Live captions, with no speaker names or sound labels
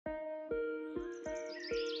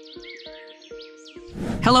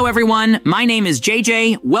Hello everyone, my name is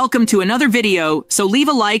JJ. Welcome to another video. So leave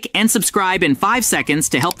a like and subscribe in 5 seconds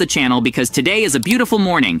to help the channel because today is a beautiful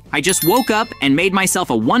morning. I just woke up and made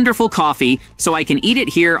myself a wonderful coffee so I can eat it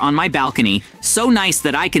here on my balcony. So nice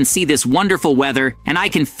that I can see this wonderful weather and I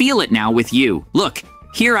can feel it now with you. Look,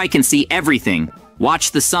 here I can see everything.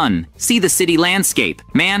 Watch the sun, see the city landscape.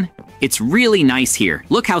 Man, it's really nice here.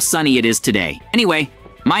 Look how sunny it is today. Anyway,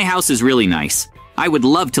 my house is really nice. I would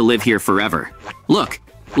love to live here forever. Look.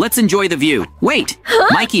 Let's enjoy the view. Wait,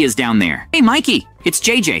 Mikey is down there. Hey, Mikey, it's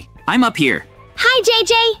JJ. I'm up here. Hi,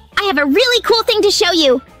 JJ. I have a really cool thing to show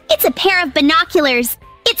you. It's a pair of binoculars.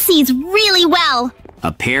 It sees really well.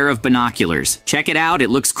 A pair of binoculars. Check it out, it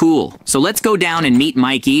looks cool. So let's go down and meet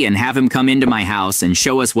Mikey and have him come into my house and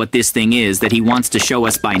show us what this thing is that he wants to show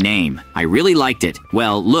us by name. I really liked it.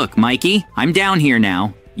 Well, look, Mikey, I'm down here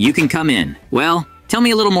now. You can come in. Well, tell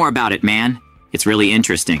me a little more about it, man. It's really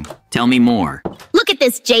interesting. Tell me more. Look at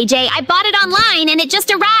this, JJ. I bought it online and it just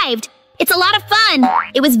arrived. It's a lot of fun.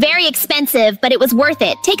 It was very expensive, but it was worth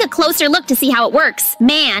it. Take a closer look to see how it works.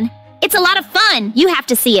 Man, it's a lot of fun. You have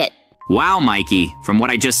to see it. Wow, Mikey. From what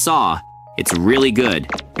I just saw, it's really good.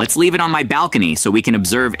 Let's leave it on my balcony so we can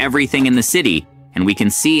observe everything in the city and we can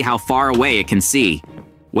see how far away it can see.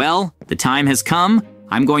 Well, the time has come.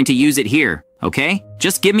 I'm going to use it here, okay?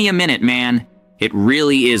 Just give me a minute, man. It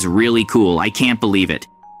really is really cool. I can't believe it.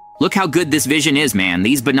 Look how good this vision is, man.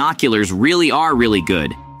 These binoculars really are really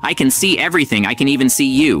good. I can see everything. I can even see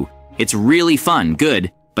you. It's really fun,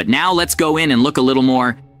 good. But now let's go in and look a little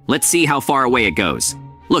more. Let's see how far away it goes.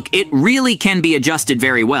 Look, it really can be adjusted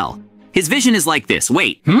very well. His vision is like this.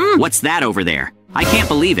 Wait, what's that over there? I can't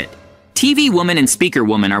believe it. TV woman and speaker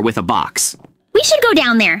woman are with a box. We should go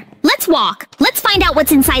down there. Let's walk. Let's find out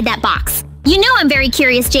what's inside that box. You know I'm very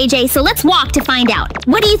curious, JJ, so let's walk to find out.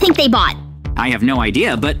 What do you think they bought? I have no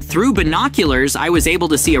idea, but through binoculars, I was able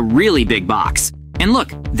to see a really big box. And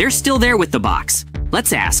look, they're still there with the box.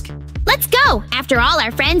 Let's ask. Let's go! After all,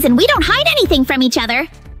 our friends, and we don't hide anything from each other.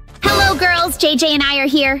 Hello, girls. JJ and I are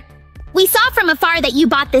here. We saw from afar that you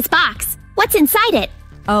bought this box. What's inside it?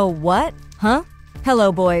 Oh, what? Huh?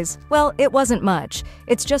 Hello, boys. Well, it wasn't much.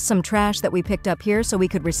 It's just some trash that we picked up here so we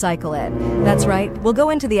could recycle it. That's right. We'll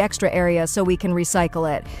go into the extra area so we can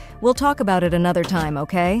recycle it. We'll talk about it another time,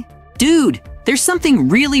 okay? Dude, there's something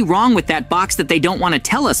really wrong with that box that they don't want to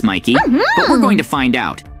tell us, Mikey. But we're going to find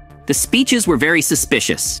out. The speeches were very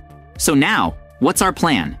suspicious. So now, what's our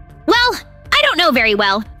plan? Well, I don't know very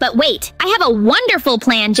well, but wait, I have a wonderful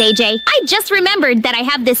plan, JJ. I just remembered that I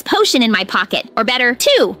have this potion in my pocket, or better,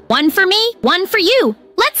 two. One for me, one for you.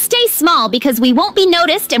 Let's stay small because we won't be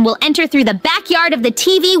noticed and we'll enter through the backyard of the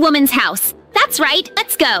TV woman's house. That's right,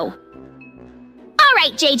 let's go. All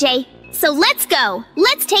right, JJ, so let's go.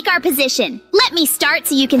 Let's take our position. Let me start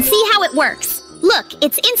so you can see how it works. Look,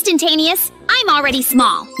 it's instantaneous. I'm already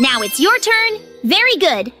small. Now it's your turn. Very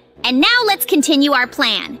good. And now let's continue our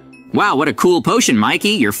plan. Wow, what a cool potion,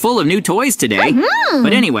 Mikey. You're full of new toys today.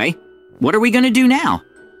 But anyway, what are we gonna do now?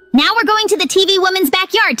 Now we're going to the TV woman's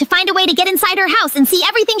backyard to find a way to get inside her house and see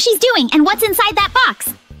everything she's doing and what's inside that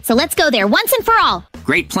box. So let's go there once and for all.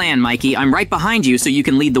 Great plan, Mikey. I'm right behind you so you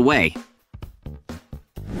can lead the way.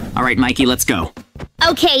 All right, Mikey, let's go.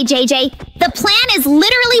 Okay, JJ. The plan is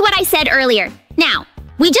literally what I said earlier. Now,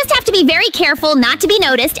 we just have to be very careful not to be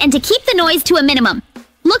noticed and to keep the noise to a minimum.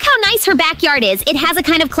 Look how nice her backyard is. It has a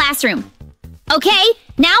kind of classroom. Okay,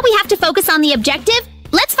 now we have to focus on the objective.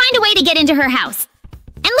 Let's find a way to get into her house.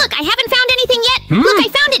 And look, I haven't found anything yet. Look, I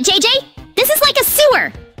found it, JJ. This is like a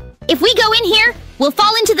sewer. If we go in here, we'll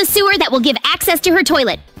fall into the sewer that will give access to her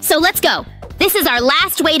toilet. So let's go. This is our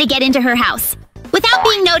last way to get into her house. Without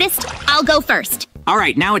being noticed, I'll go first. All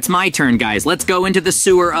right, now it's my turn, guys. Let's go into the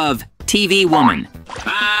sewer of TV woman.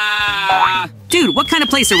 Dude, what kind of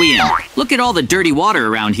place are we in? Look at all the dirty water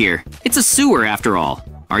around here. It's a sewer after all.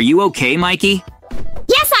 Are you okay, Mikey?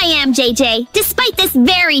 Yes, I am, JJ, despite this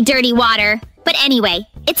very dirty water. But anyway,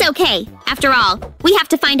 it's okay. After all, we have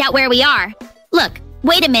to find out where we are. Look,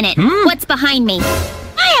 wait a minute. What's behind me?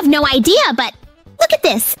 I have no idea, but look at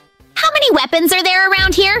this. How many weapons are there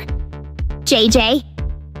around here? JJ?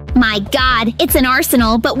 My God, it's an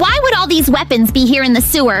arsenal, but why would all these weapons be here in the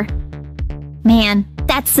sewer? Man,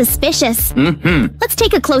 that's suspicious. Let's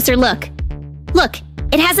take a closer look. Look,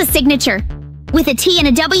 it has a signature. With a T and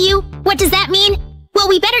a W? What does that mean? Well,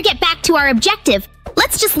 we better get back to our objective.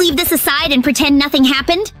 Let's just leave this aside and pretend nothing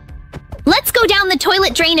happened. Let's go down the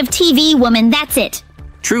toilet drain of TV woman, that's it.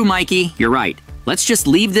 True, Mikey, you're right. Let's just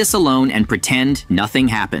leave this alone and pretend nothing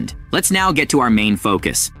happened. Let's now get to our main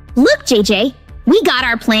focus. Look, JJ, we got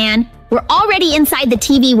our plan. We're already inside the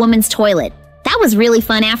TV woman's toilet. That was really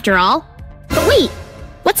fun after all. But wait,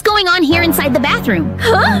 What's going on here inside the bathroom?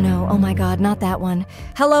 Huh? Oh no, oh my god, not that one.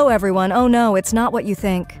 Hello everyone, oh no, it's not what you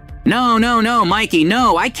think. No, Mikey,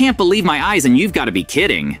 no, I can't believe my eyes and you've got to be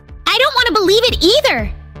kidding. I don't want to believe it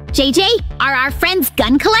either. JJ, are our friends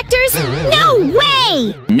gun collectors? No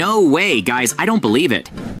way! No way, guys, I don't believe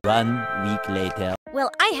it. 1 week later.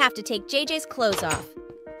 Well, I have to take JJ's clothes off.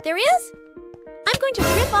 There is? I'm going to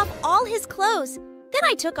rip off all his clothes. Then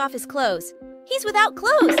I took off his clothes. He's without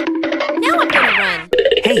clothes. Now I'm gonna run.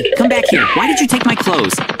 Hey, come back here. Why did you take my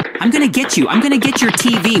clothes? I'm gonna get you. I'm gonna get your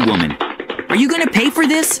TV, woman. Are you gonna pay for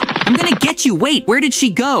this? I'm gonna get you. Wait, where did she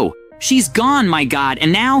go? She's gone, my god.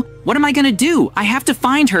 And now, what am I gonna do? I have to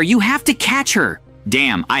find her. You have to catch her.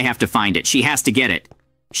 Damn, I have to find it. She has to get it.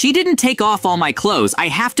 She didn't take off all my clothes. I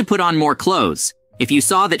have to put on more clothes. If you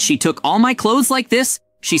saw that she took all my clothes like this,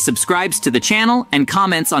 she subscribes to the channel and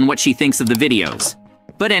comments on what she thinks of the videos.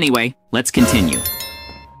 But anyway, let's continue.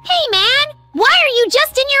 Hey man, why are you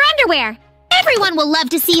just in your underwear? Everyone will love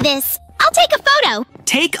to see this. I'll take a photo.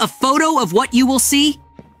 Take a photo of what you will see?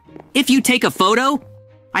 If you take a photo,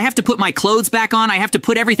 I have to put my clothes back on. I have to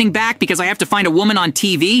put everything back because I have to find a woman on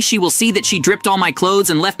TV. She will see that she dripped all my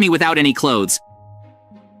clothes and left me without any clothes.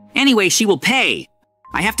 Anyway, she will pay.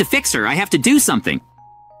 I have to fix her. I have to do something.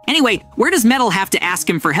 Anyway, where does Metal have to ask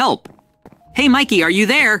him for help? Hey, Mikey, are you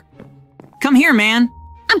there? Come here, man.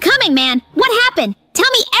 I'm coming, man. What happened? Tell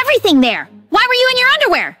me everything there. Why were you in your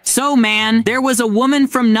underwear? So, man, there was a woman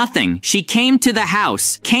from nothing. She came to the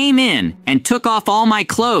house, came in, and took off all my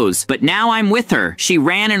clothes. But now I'm with her. She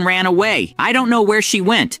ran and ran away. I don't know where she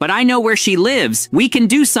went, but I know where she lives. We can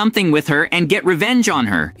do something with her and get revenge on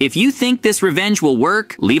her. If you think this revenge will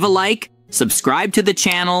work, leave a like, subscribe to the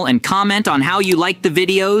channel, and comment on how you like the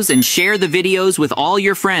videos and share the videos with all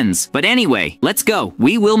your friends. But anyway, let's go.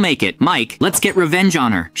 We will make it. Mike, let's get revenge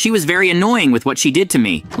on her. She was very annoying with what she did to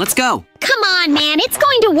me. Let's go. Come on, man. It's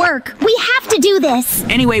going to work. We have to do this.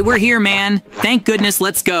 Anyway, we're here, man. Thank goodness,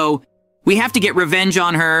 let's go. We have to get revenge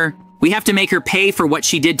on her. We have to make her pay for what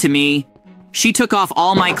she did to me. She took off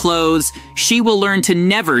all my clothes. She will learn to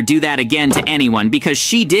never do that again to anyone because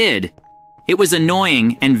she did. It was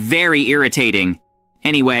annoying and very irritating.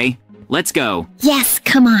 Anyway, let's go. Yes,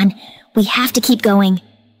 come on. We have to keep going.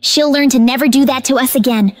 She'll learn to never do that to us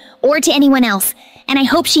again, or to anyone else. And I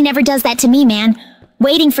hope she never does that to me, man.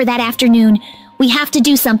 Waiting for that afternoon. We have to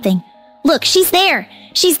do something. Look, she's there.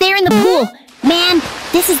 She's there in the pool. Man,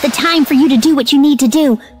 this is the time for you to do what you need to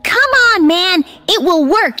do. Come on, man. It will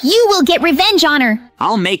work. You will get revenge on her.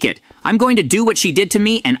 I'll make it. I'm going to do what she did to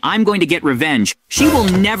me, and I'm going to get revenge. She will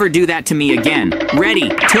never do that to me again. Ready,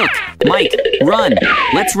 took, Mike, run.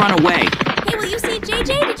 Let's run away. Hey, will you see JJ?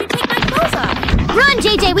 Did you take my clothes off? Run,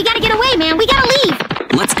 JJ. We gotta get away, man. We gotta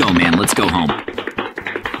leave. Let's go, man. Let's go home.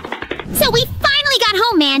 So we finally got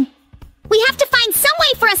home, man. We have to find some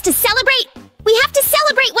way for us to celebrate. We have to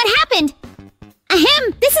celebrate what happened.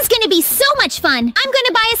 Ahem, this is gonna be so much fun. I'm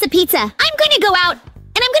gonna buy us a pizza. I'm gonna go out,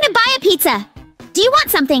 and I'm gonna buy a pizza. Do you want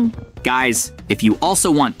something? Guys, if you also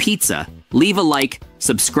want pizza, leave a like,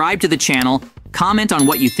 subscribe to the channel, comment on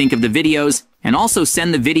what you think of the videos, and also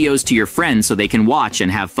send the videos to your friends so they can watch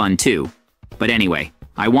and have fun too. But anyway,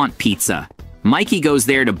 I want pizza. Mikey goes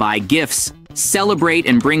there to buy gifts, celebrate,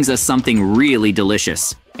 and brings us something really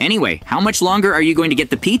delicious. Anyway, how much longer are you going to get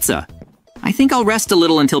the pizza? I think I'll rest a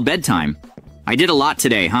little until bedtime. I did a lot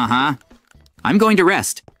today, huh? I'm going to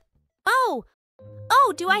rest. Oh,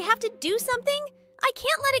 do I have to do something? I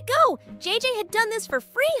can't let it go. JJ had done this for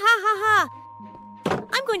free, ha.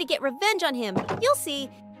 I'm going to get revenge on him. You'll see.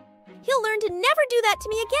 He'll learn to never do that to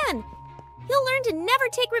me again. He'll learn to never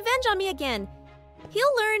take revenge on me again.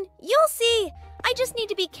 He'll learn. You'll see. I just need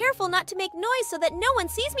to be careful not to make noise so that no one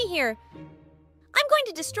sees me here. I'm going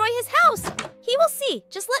to destroy his house. He will see.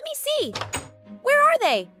 Just let me see. Where are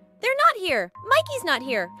they? They're not here. Mikey's not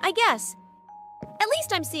here, I guess. At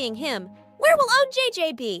least I'm seeing him. Where will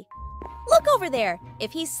JJ be? Look over there.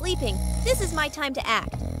 If he's sleeping, this is my time to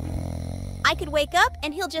act. I could wake up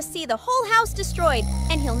and he'll just see the whole house destroyed,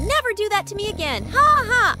 and he'll never do that to me again.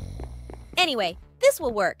 Ha! Anyway, this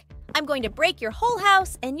will work. I'm going to break your whole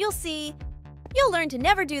house, and you'll see. You'll learn to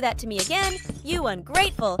never do that to me again. You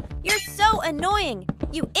ungrateful. You're so annoying.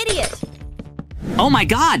 You idiot. Oh my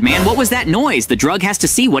god, man, what was that noise? The drug has to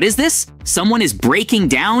see. What is this? Someone is breaking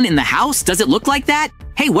down in the house? Does it look like that?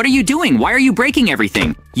 Hey, what are you doing? Why are you breaking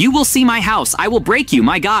everything? You will see my house. I will break you.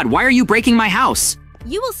 My god, why are you breaking my house?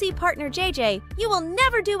 You will see, partner JJ. You will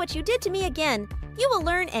never do what you did to me again. You will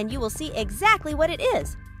learn and you will see exactly what it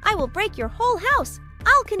is. I will break your whole house.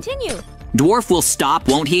 I'll continue. Dwarf will stop,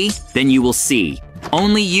 won't he? Then you will see.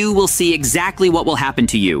 Only you will see exactly what will happen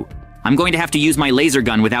to you. I'm going to have to use my laser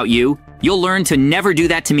gun without you. You'll learn to never do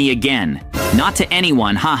that to me again. Not to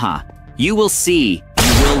anyone, haha. You will see.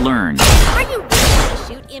 You will learn. Are you really gonna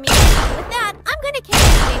shoot, Emmy? With that, I'm gonna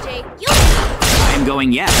catch you, JJ. You'll see. I am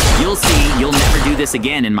going, yes. You'll see. You'll never do this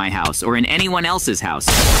again in my house or in anyone else's house.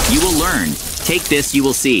 You will learn. Take this, you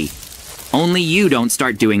will see. Only you don't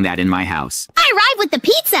start doing that in my house. I arrived with the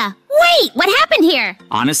pizza. Wait, what happened here?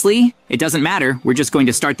 Honestly, it doesn't matter. We're just going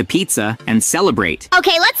to start the pizza and celebrate.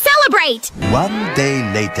 Okay, let's celebrate. 1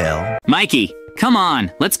 day later. Mikey, come on.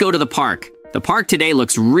 Let's go to the park. The park today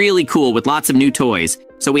looks really cool with lots of new toys,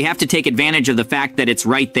 so we have to take advantage of the fact that it's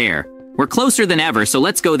right there. We're closer than ever, so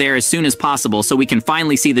let's go there as soon as possible so we can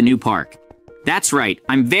finally see the new park. That's right.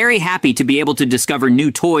 I'm very happy to be able to discover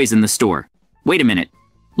new toys in the store. Wait a minute.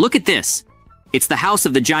 Look at this. It's the house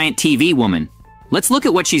of the giant TV woman. Let's look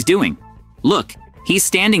at what she's doing. Look, he's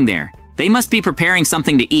standing there. They must be preparing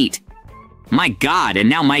something to eat. My God, and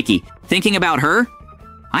now Mikey, thinking about her?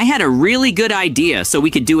 I had a really good idea so we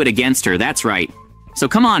could do it against her, that's right. So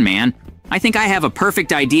come on, man. I think I have a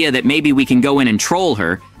perfect idea that maybe we can go in and troll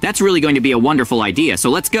her. That's really going to be a wonderful idea, so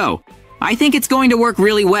let's go. I think it's going to work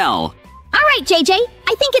really well. All right, JJ,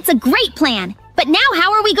 I think it's a great plan. But now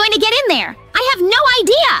how are we going to get in there? I have no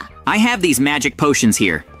idea. I have these magic potions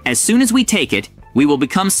here. As soon as we take it, we will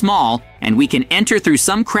become small and we can enter through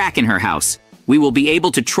some crack in her house. We will be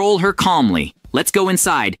able to troll her calmly. Let's go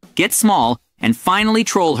inside, get small, and finally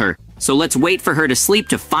troll her. So let's wait for her to sleep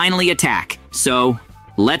to finally attack. So,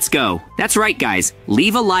 let's go. That's right, guys.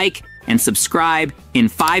 Leave a like and subscribe in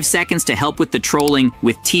 5 seconds to help with the trolling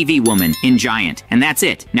with TV Woman in Giant. And that's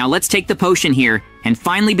it. Now let's take the potion here and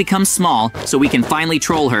finally become small so we can finally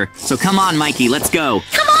troll her. So come on, Mikey, let's go.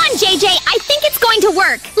 Come on, JJ, I think it's going to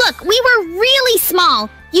work. Look, we were really small.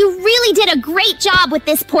 You really did a great job with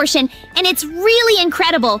this portion, and it's really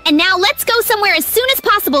incredible. And now let's go somewhere as soon as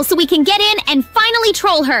possible so we can get in and finally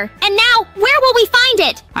troll her. And now, where will we find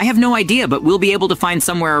it? I have no idea, but we'll be able to find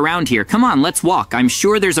somewhere around here. Come on, let's walk. I'm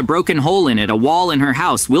sure there's a broken hole in it, a wall in her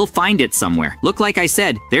house. We'll find it somewhere. Look, like I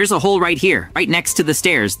said, there's a hole right here, right next to the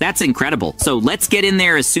stairs. That's incredible. So let's get in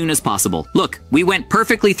there as soon as possible. Look, we went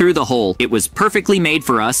perfectly through the hole. It was perfectly made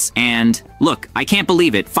for us, and look, I can't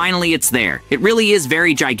believe it. Finally, it's there. It really is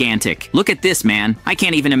very gigantic. Look at this, man. I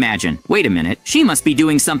can't even imagine. Wait a minute. She must be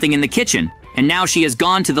doing something in the kitchen. And now she has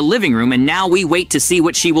gone to the living room, and now we wait to see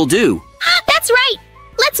what she will do. That's right.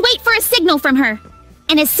 Let's wait for a signal from her.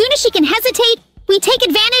 And as soon as she can hesitate, we take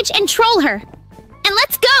advantage and troll her. And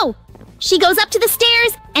let's go. She goes up to the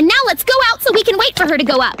stairs, and now let's go out so we can wait for her to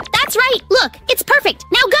go up. That's right. Look, it's perfect.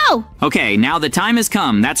 Now go. Okay, now the time has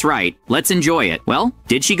come. That's right. Let's enjoy it. Well,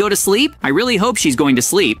 did she go to sleep? I really hope she's going to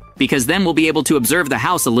sleep, because then we'll be able to observe the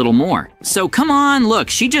house a little more. So come on, look,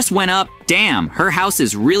 she just went up. Damn, her house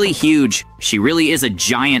is really huge. She really is a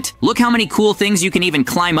giant. Look how many cool things you can even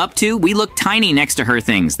climb up to. We look tiny next to her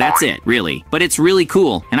things. That's it, really. But it's really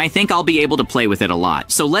cool, and I think I'll be able to play with it a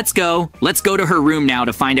lot. So let's go. Let's go to her room now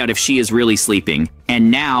to find out if she is really sleeping. And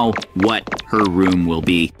now, what her room will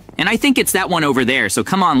be. And I think it's that one over there, so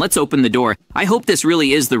come on, let's open the door. I hope this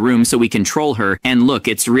really is the room so we can troll her. And look,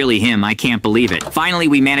 it's really him. I can't believe it. Finally,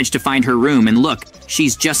 we managed to find her room, and look,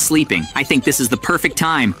 she's just sleeping. I think this is the perfect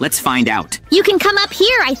time. Let's find out. You can come up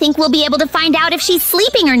here. I think we'll be able to find out if she's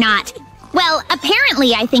sleeping or not. Well,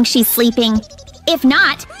 apparently I think she's sleeping. If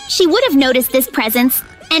not, she would have noticed this presence.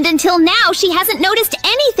 And until now, she hasn't noticed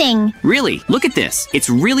anything. Really? Look at this. It's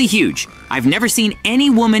really huge. I've never seen any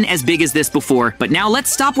woman as big as this before, but now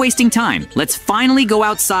let's stop wasting time. Let's finally go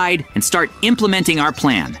outside and start implementing our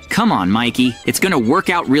plan. Come on, Mikey. It's gonna work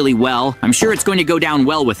out really well. I'm sure it's going to go down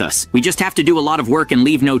well with us. We just have to do a lot of work and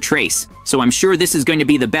leave no trace. So I'm sure this is going to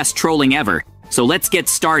be the best trolling ever. So let's get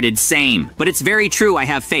started, same. But it's very true, I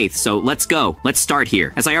have faith, so let's go. Let's start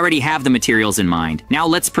here, as I already have the materials in mind. Now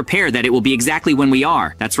let's prepare that it will be exactly when we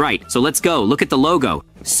are. That's right, so let's go. Look at the logo.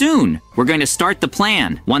 Soon, we're going to start the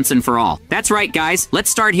plan, once and for all. That's right, guys. Let's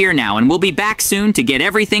start here now, and we'll be back soon to get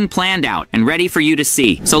everything planned out and ready for you to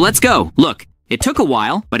see. So let's go. Look. It took a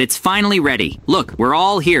while, but it's finally ready. Look, we're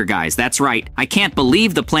all here, guys. That's right. I can't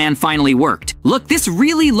believe the plan finally worked. Look, this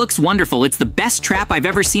really looks wonderful. It's the best trap I've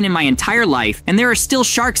ever seen in my entire life, and there are still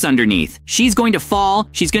sharks underneath. She's going to fall,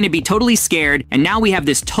 she's going to be totally scared, and now we have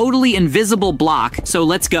this totally invisible block, so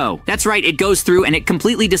let's go. That's right, it goes through and it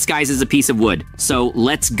completely disguises a piece of wood. So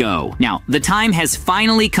let's go. Now, the time has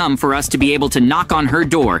finally come for us to be able to knock on her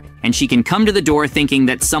door, and she can come to the door thinking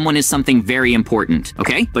that someone is something very important,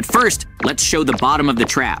 okay? But first, let's show the bottom of the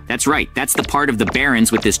trap. That's right, that's the part of the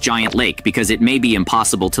barrens with this giant lake because it may be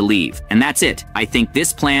impossible to leave. And that's it. I think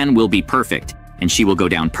this plan will be perfect, and she will go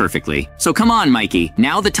down perfectly. So come on, Mikey.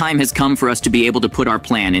 Now the time has come for us to be able to put our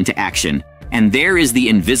plan into action. And there is the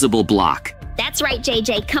invisible block. That's right,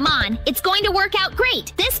 JJ. Come on. It's going to work out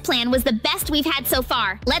great. This plan was the best we've had so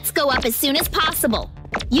far. Let's go up as soon as possible.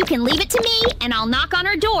 You can leave it to me, and I'll knock on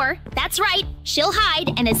her door. That's right. She'll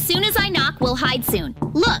hide, and as soon as I knock, we'll hide soon.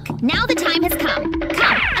 Look, now the time has come.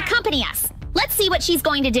 Come, accompany us. Let's see what she's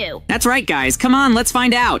going to do. That's right, guys. Come on, let's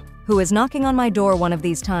find out. Who is knocking on my door one of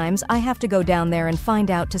these times? I have to go down there and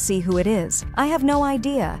find out to see who it is. I have no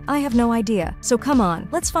idea. So come on,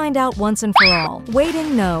 let's find out once and for all.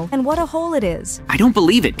 Waiting, no. And what a hole it is. I don't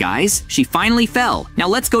believe it, guys. She finally fell. Now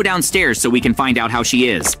let's go downstairs so we can find out how she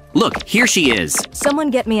is. Look, here she is. Someone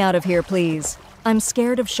get me out of here, please. I'm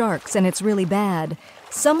scared of sharks and it's really bad.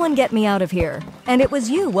 Someone get me out of here. And it was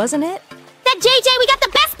you, wasn't it? That JJ, we got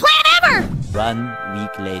the best plan ever! 1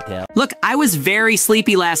 week later. Look, I was very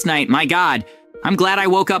sleepy last night, my God. I'm glad I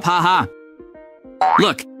woke up, haha.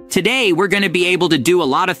 Look, today we're going to be able to do a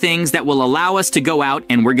lot of things that will allow us to go out,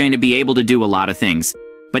 and we're going to be able to do a lot of things.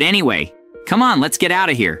 But anyway, come on, let's get out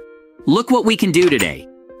of here. Look what we can do today.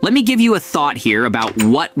 Let me give you a thought here about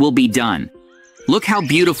what will be done. Look how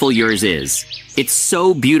beautiful yours is. It's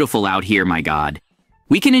so beautiful out here, my God.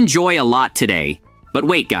 We can enjoy a lot today. But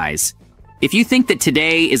wait, guys. If you think that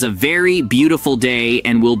today is a very beautiful day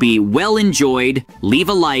and will be well enjoyed, leave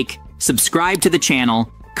a like, subscribe to the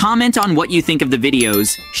channel, comment on what you think of the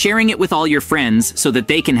videos, sharing it with all your friends so that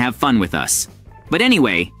they can have fun with us. But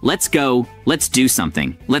anyway, let's go, let's do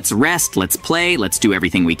something. Let's rest, let's play, let's do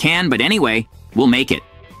everything we can, but anyway, we'll make it.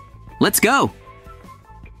 Let's go!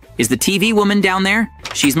 Is the TV woman down there?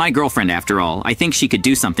 She's my girlfriend after all. I think she could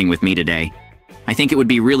do something with me today. I think it would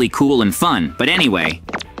be really cool and fun, but anyway,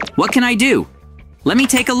 what can I do? Let me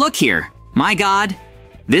take a look here. My God,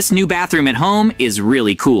 this new bathroom at home is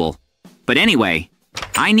really cool. But anyway,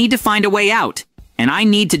 I need to find a way out, and I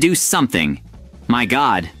need to do something. My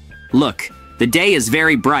God, look, the day is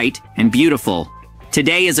very bright and beautiful.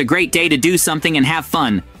 Today is a great day to do something and have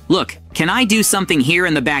fun. Look, can I do something here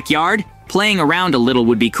in the backyard? Playing around a little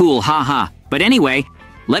would be cool, haha. But anyway,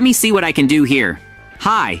 let me see what I can do here.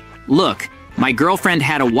 Hi, look, my girlfriend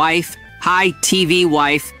had a wife. Hi, TV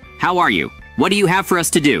wife. How are you? What do you have for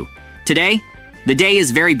us to do? Today? The day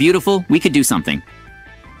is very beautiful. We could do something.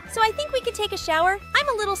 So I think we could take a shower. I'm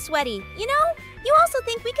a little sweaty, you know? You also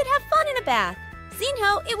think we could have fun in a bath.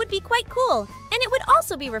 Zinho, it would be quite cool, and it would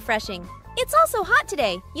also be refreshing. It's also hot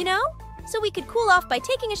today, you know? So we could cool off by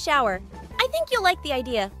taking a shower. I think you'll like the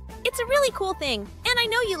idea. It's a really cool thing, and I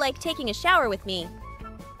know you like taking a shower with me.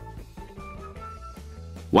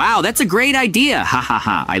 Wow, that's a great idea. Ha ha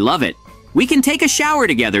ha, I love it. We can take a shower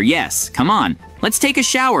together, yes. Come on, let's take a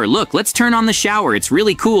shower. Look, let's turn on the shower. It's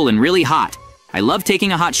really cool and really hot. I love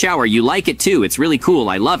taking a hot shower. You like it too. It's really cool.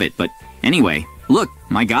 I love it. But anyway, look,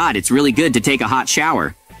 my God, it's really good to take a hot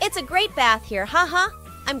shower. It's a great bath here, haha.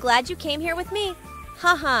 I'm glad you came here with me.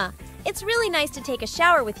 Haha. It's really nice to take a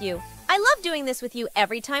shower with you. I love doing this with you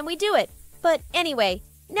every time we do it. But anyway,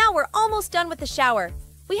 now we're almost done with the shower.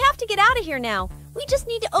 We have to get out of here now. We just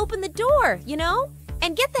need to open the door, you know?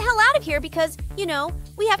 And get the hell out of here because, you know,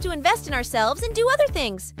 we have to invest in ourselves and do other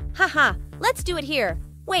things. Haha, let's do it here.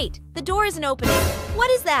 Wait, the door isn't opening. What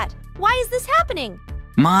is that? Why is this happening?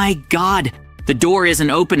 My God, the door isn't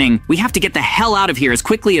opening. We have to get the hell out of here as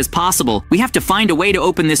quickly as possible. We have to find a way to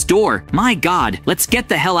open this door. My God, let's get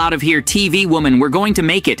the hell out of here, TV woman. We're going to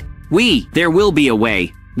make it. There will be a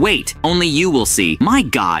way. Wait, only you will see. My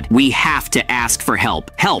God, we have to ask for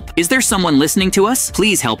help. Help! Is there someone listening to us?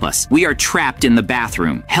 Please help us. We are trapped in the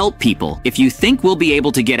bathroom. Help people. If you think we'll be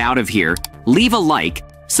able to get out of here, leave a like,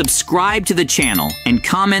 subscribe to the channel, and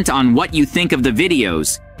comment on what you think of the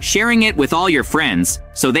videos, sharing it with all your friends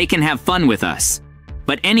so they can have fun with us.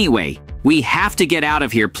 But anyway, we have to get out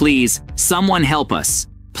of here, please. Someone help us.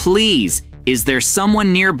 Please, is there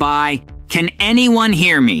someone nearby? Can anyone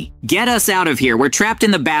hear me? Get us out of here. We're trapped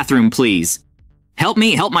in the bathroom, please. Help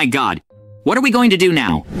me, help my God. What are we going to do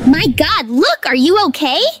now? My God, look, are you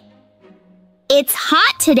okay? It's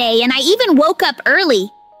hot today and I even woke up early.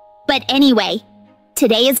 But anyway,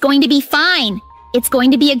 today is going to be fine. It's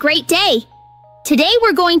going to be a great day. Today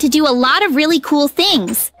we're going to do a lot of really cool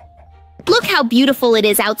things. Look how beautiful it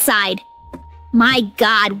is outside. My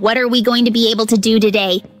God, what are we going to be able to do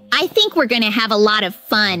today? I think we're going to have a lot of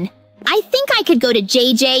fun. I think I could go to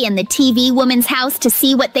JJ and the TV woman's house to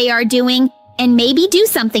see what they are doing and maybe do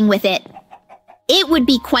something with it. It would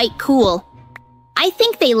be quite cool. I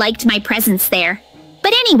think they liked my presence there.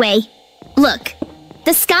 But anyway, look,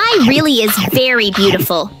 the sky really is very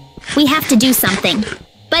beautiful. We have to do something.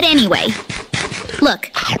 But anyway, look,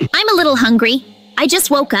 I'm a little hungry. I just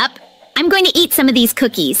woke up. I'm going to eat some of these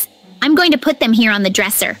cookies. I'm going to put them here on the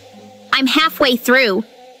dresser. I'm halfway through.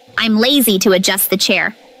 I'm lazy to adjust the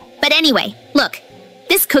chair. But anyway, look.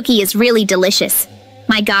 This cookie is really delicious.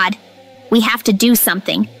 My God, we have to do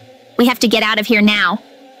something. We have to get out of here now.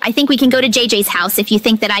 I think we can go to JJ's house if you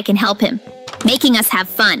think that I can help him. Making us have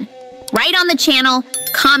fun. Write on the channel,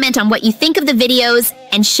 comment on what you think of the videos,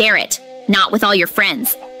 and share it. Not with all your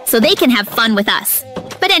friends, so they can have fun with us.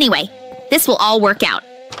 But anyway, this will all work out.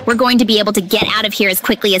 We're going to be able to get out of here as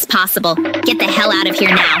quickly as possible. Get the hell out of here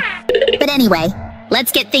now. But anyway,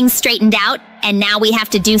 let's get things straightened out, and now we have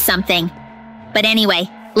to do something. But anyway,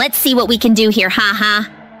 let's see what we can do here, haha.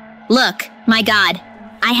 Look, my God,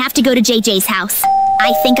 I have to go to JJ's house.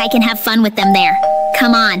 I think I can have fun with them there.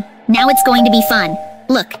 Come on, now it's going to be fun.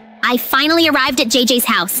 Look, I finally arrived at JJ's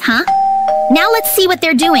house, huh? Now let's see what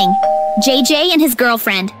they're doing. JJ and his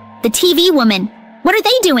girlfriend, the TV woman. What are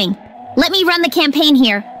they doing? Let me run the campaign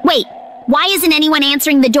here. Wait, why isn't anyone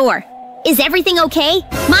answering the door? Is everything okay?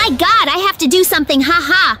 My God, I have to do something,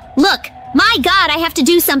 haha. Look, my God, I have to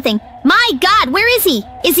do something. My God, where is he?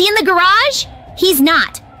 Is he in the garage? He's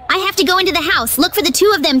not. I have to go into the house, look for the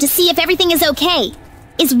two of them to see if everything is okay.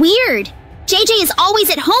 It's weird. JJ is always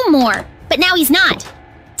at home more, but now he's not.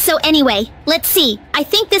 So anyway, let's see. I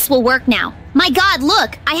think this will work now. My God,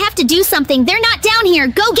 look, I have to do something. They're not down here.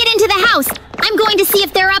 Go get into the house. I'm going to see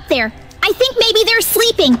if they're up there. I think maybe they're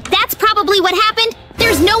sleeping. That's probably what happened.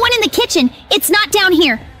 There's no one in the kitchen. It's not down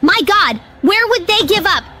here. My God, where would they give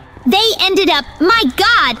up? They ended up, my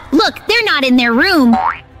God, look, they're not in their room.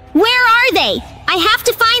 Where are they? I have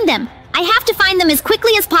to find them. I have to find them as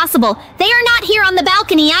quickly as possible. They are not here on the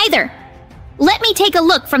balcony either. Let me take a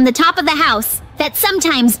look from the top of the house. That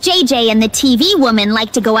sometimes JJ and the TV woman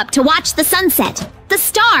like to go up to watch the sunset. The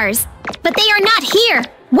stars. But they are not here.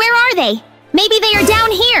 Where are they? Maybe they are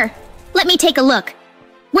down here. Let me take a look.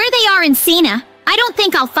 Where they are in Cena, I don't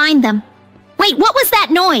think I'll find them. Wait, what was that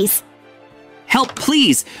noise? Help,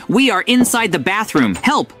 please! We are inside the bathroom.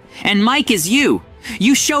 Help! And Mike is you.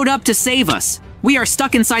 You showed up to save us. We are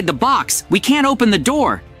stuck inside the box. We can't open the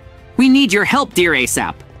door. We need your help, dear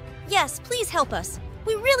ASAP. Yes, please help us.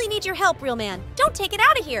 We really need your help, real man. Don't take it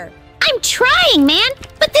out of here. I'm trying, man.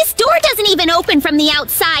 But this door doesn't even open from the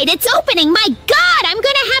outside. It's opening. My God, I'm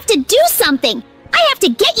gonna have to do something. I have to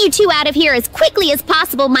get you two out of here as quickly as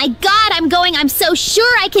possible. My God, I'm so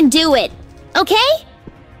sure I can do it. Okay?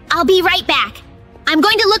 I'll be right back. I'm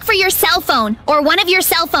going to look for your cell phone or one of your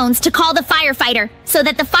cell phones to call the firefighter so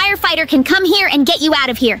that the firefighter can come here and get you out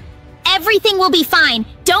of here. Everything will be fine.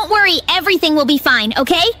 Don't worry, everything will be fine,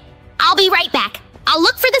 okay? I'll be right back. I'll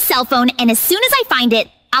look for the cell phone, and as soon as I find it,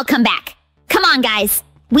 I'll come back. Come on, guys.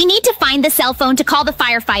 We need to find the cell phone to call the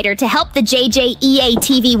firefighter to help the JJEA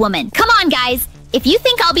TV woman. Come on, guys. If you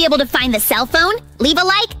think I'll be able to find the cell phone, leave a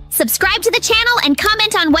like, subscribe to the channel, and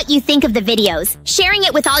comment on what you think of the videos, sharing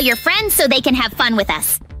it with all your friends so they can have fun with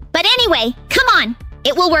us. But anyway, come on.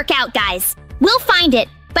 It will work out, guys. We'll find it.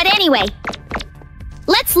 But anyway,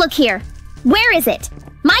 let's look here. Where is it?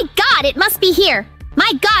 My God, it must be here.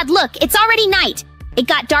 My God, look, it's already night. It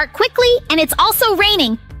got dark quickly, and it's also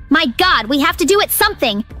raining. My God, we have to do it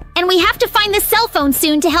something. And we have to find the cell phone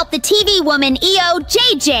soon to help the TV woman,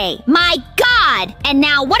 JJ. My God! And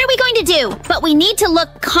now, what are we going to do? But we need to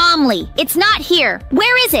look calmly. It's not here.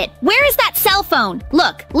 Where is it? Where is that cell phone?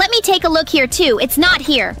 Look, let me take a look here too. It's not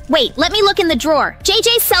here. Wait, let me look in the drawer.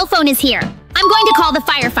 JJ's cell phone is here. I'm going to call the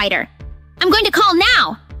firefighter. I'm going to call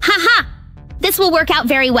now. Haha. This will work out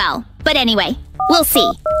very well. But anyway, we'll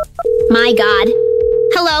see. My God.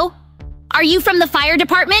 Hello? Are you from the fire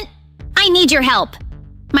department? I need your help.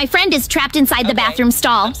 My friend is trapped inside the bathroom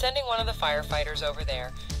stall. I'm sending one of the firefighters over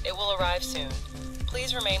there. It will arrive soon.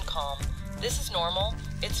 Please remain calm. This is normal.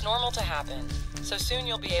 It's normal to happen. So soon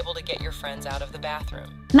you'll be able to get your friends out of the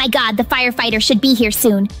bathroom. My God, the firefighter should be here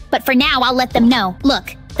soon. But for now, I'll let them know.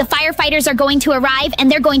 Look, the firefighters are going to arrive and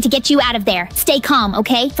they're going to get you out of there. Stay calm,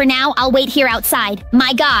 okay? For now, I'll wait here outside.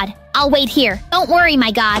 My God, I'll wait here. Don't worry,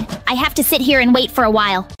 my God. I have to sit here and wait for a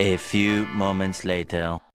while. A few moments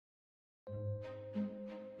later.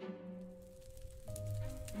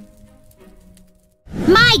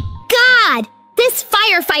 My God! This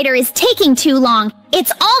firefighter is taking too long.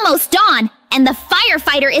 It's almost dawn, and the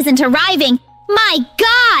firefighter isn't arriving. My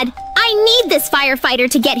God! I need this firefighter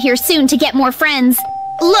to get here soon to get more friends.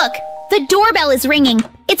 Look, the doorbell is ringing.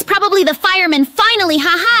 It's probably the fireman finally,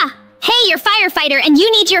 haha! Hey, you're firefighter, and you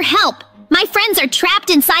need your help. My friends are trapped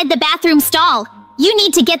inside the bathroom stall. You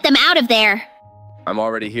need to get them out of there. I'm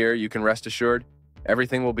already here, you can rest assured.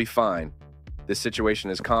 Everything will be fine. This situation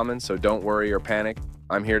is common, so don't worry or panic.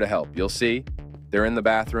 I'm here to help. You'll see. They're in the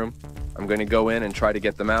bathroom. I'm going to go in and try to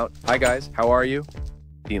get them out. Hi guys, how are you?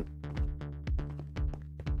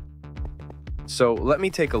 So let me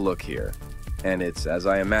take a look here. And it's as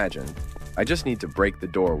I imagined. I just need to break the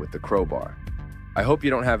door with the crowbar. I hope you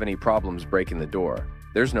don't have any problems breaking the door.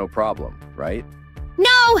 There's no problem, right?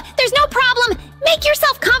 No, there's no problem. Make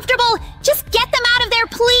yourself comfortable. Just get them out of there,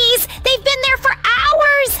 please. They've been there for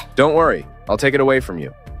hours. Don't worry, I'll take it away from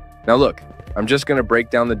you. Now look, I'm just gonna break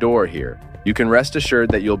down the door here. You can rest assured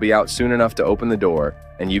that you'll be out soon enough to open the door,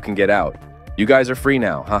 and you can get out. You guys are free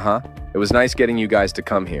now, haha. It was nice getting you guys to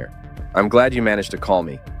come here. I'm glad you managed to call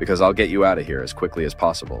me, because I'll get you out of here as quickly as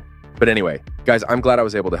possible. But anyway, guys, I'm glad I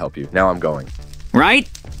was able to help you. Now I'm going. Right?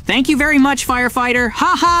 Thank you very much, firefighter.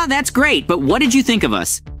 Haha, that's great, but what did you think of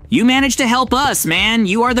us? You managed to help us, man.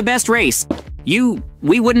 You are the best race.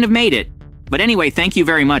 We wouldn't have made it. But anyway, thank you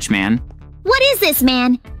very much, man. What is this,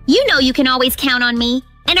 man? You know you can always count on me.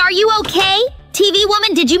 And are you okay? TV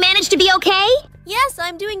woman, did you manage to be okay? Yes,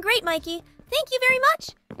 I'm doing great, Mikey. Thank you very much.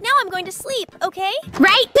 Now I'm going to sleep, okay?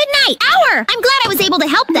 Right? Good night. Hour! I'm glad I was able to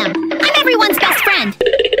help them. I'm everyone's best friend.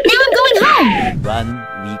 Now I'm going home.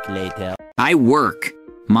 1 week later. I work.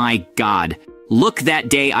 My God. Look, that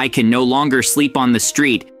day I can no longer sleep on the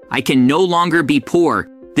street. I can no longer be poor.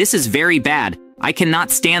 This is very bad. I cannot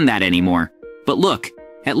stand that anymore. But look,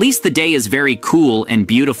 at least the day is very cool and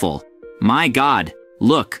beautiful. My God.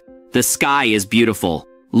 Look, the sky is beautiful.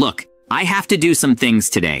 Look, I have to do some things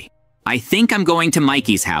today. I think I'm going to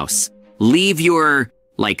Mikey's house. Leave your,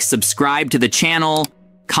 subscribe to the channel,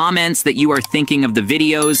 comments that you are thinking of the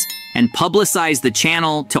videos, and publicize the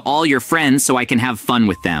channel to all your friends so I can have fun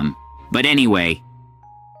with them. But anyway,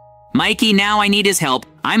 Mikey, now I need his help.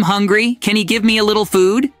 I'm hungry. Can he give me a little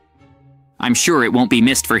food? I'm sure it won't be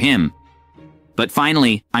missed for him. But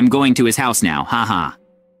finally, I'm going to his house now, haha.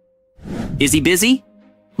 Is he busy?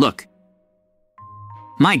 Look.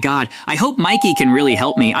 My God, I hope Mikey can really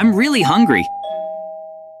help me. I'm really hungry.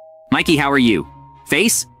 Mikey, how are you?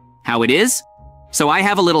 Face? How it is? So I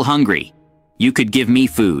have a little hungry. You could give me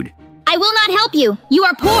food. I will not help you. You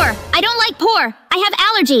are poor. I don't like poor. I have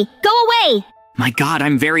allergy. Go away. My God,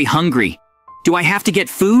 I'm very hungry. Do I have to get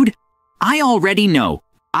food? I already know.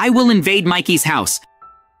 I will invade Mikey's house.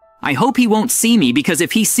 I hope he won't see me because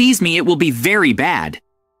if he sees me, it will be very bad.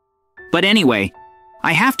 But anyway,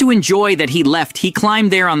 I have to enjoy that he left. He climbed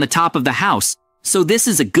there on the top of the house. So this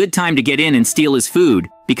is a good time to get in and steal his food,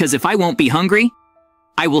 because if I won't be hungry,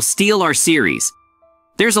 I will steal our series.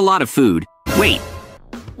 There's a lot of food. Wait.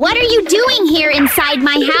 What are you doing here inside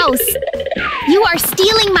my house? You are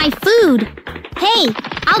stealing my food. Hey,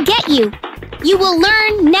 I'll get you. You will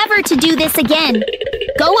learn never to do this again.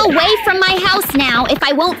 Go away from my house now if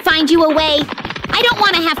I won't find you a way. I don't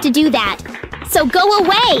want to have to do that. So go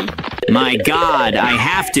away. My God, I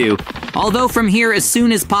have to. Although from here as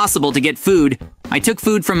soon as possible to get food. I took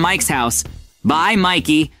food from Mike's house. Bye,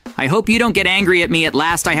 Mikey. I hope you don't get angry at me at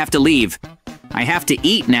last I have to leave. I have to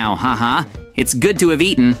eat now, haha. It's good to have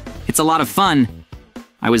eaten. It's a lot of fun.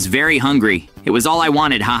 I was very hungry. It was all I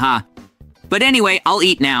wanted, haha. But anyway, I'll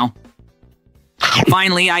eat now.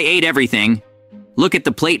 Finally, I ate everything. Look at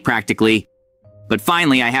the plate practically. But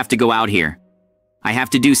finally, I have to go out here. I have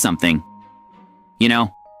to do something. You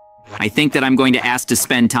know, I think that I'm going to ask to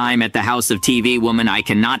spend time at the house of TV woman. I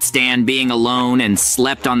cannot stand being alone and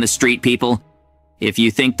slept on the street, people. If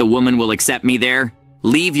you think the woman will accept me there,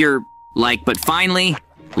 leave your but finally,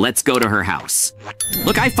 let's go to her house.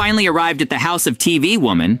 Look, I finally arrived at the house of TV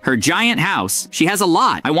woman, her giant house. She has a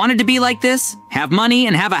lot. I wanted to be like this, have money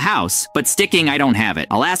and have a house, but sticking, I don't have it.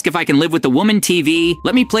 I'll ask if I can live with the woman TV.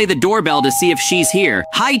 Let me play the doorbell to see if she's here.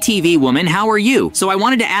 Hi, TV woman, how are you? So I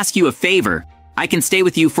wanted to ask you a favor. I can stay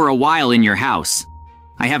with you for a while in your house.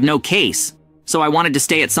 I have no case, so I wanted to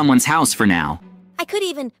stay at someone's house for now. I could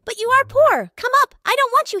even, but you are poor. Come up. I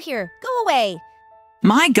don't want you here. Go away.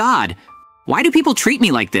 My God, why do people treat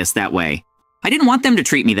me like this that way? I didn't want them to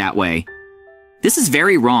treat me that way. This is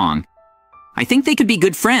very wrong. I think they could be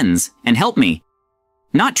good friends and help me.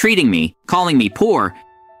 Not treating me, calling me poor.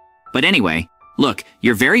 But anyway, look,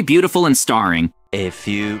 you're very beautiful and starring. A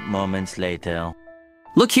few moments later.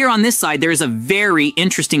 Look here on this side, there is a very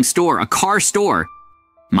interesting store, a car store.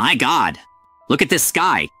 My God, look at this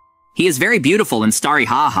sky. He is very beautiful and starry,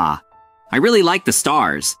 haha. I really like the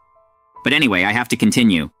stars. But anyway, I have to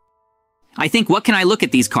continue. I think, what can I look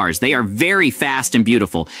at these cars? They are very fast and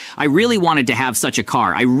beautiful. I really wanted to have such a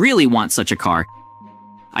car. I really want such a car.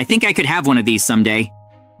 I think I could have one of these someday.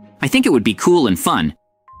 I think it would be cool and fun.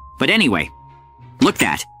 But anyway, look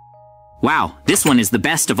that. Wow, this one is the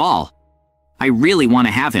best of all. I really want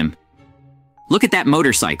to have him. Look at that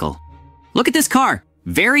motorcycle. Look at this car.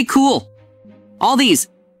 Very cool. All these.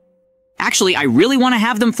 Actually, I really want to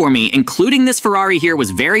have them for me, including this Ferrari here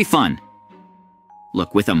was very fun.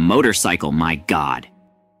 Look, with a motorcycle, my God.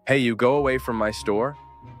 Hey, you go away from my store?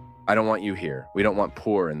 I don't want you here. We don't want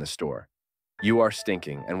poor in the store. You are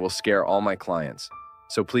stinking and will scare all my clients.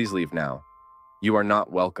 So please leave now. You are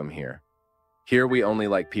not welcome here. Here we only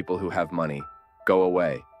like people who have money. Go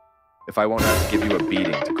away. If I won't have to give you a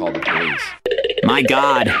beating to call the police. My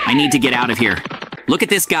God, I need to get out of here. Look at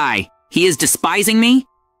this guy. He is despising me?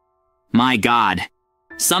 My God.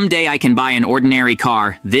 Someday I can buy an ordinary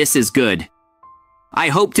car. This is good. I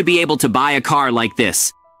hope to be able to buy a car like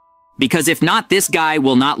this. Because if not, this guy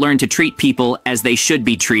will not learn to treat people as they should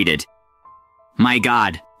be treated. My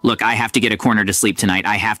God. Look, I have to get a corner to sleep tonight.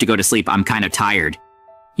 I have to go to sleep. I'm kind of tired.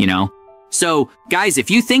 You know? So, guys, if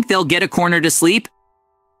you think they'll get a corner to sleep,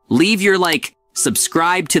 leave your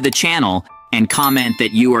subscribe to the channel, and comment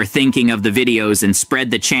that you are thinking of the videos and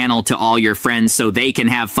spread the channel to all your friends so they can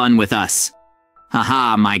have fun with us.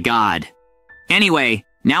 Haha, my God. Anyway,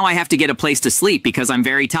 now I have to get a place to sleep because I'm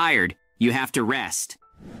very tired. You have to rest.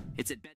 It's at bed.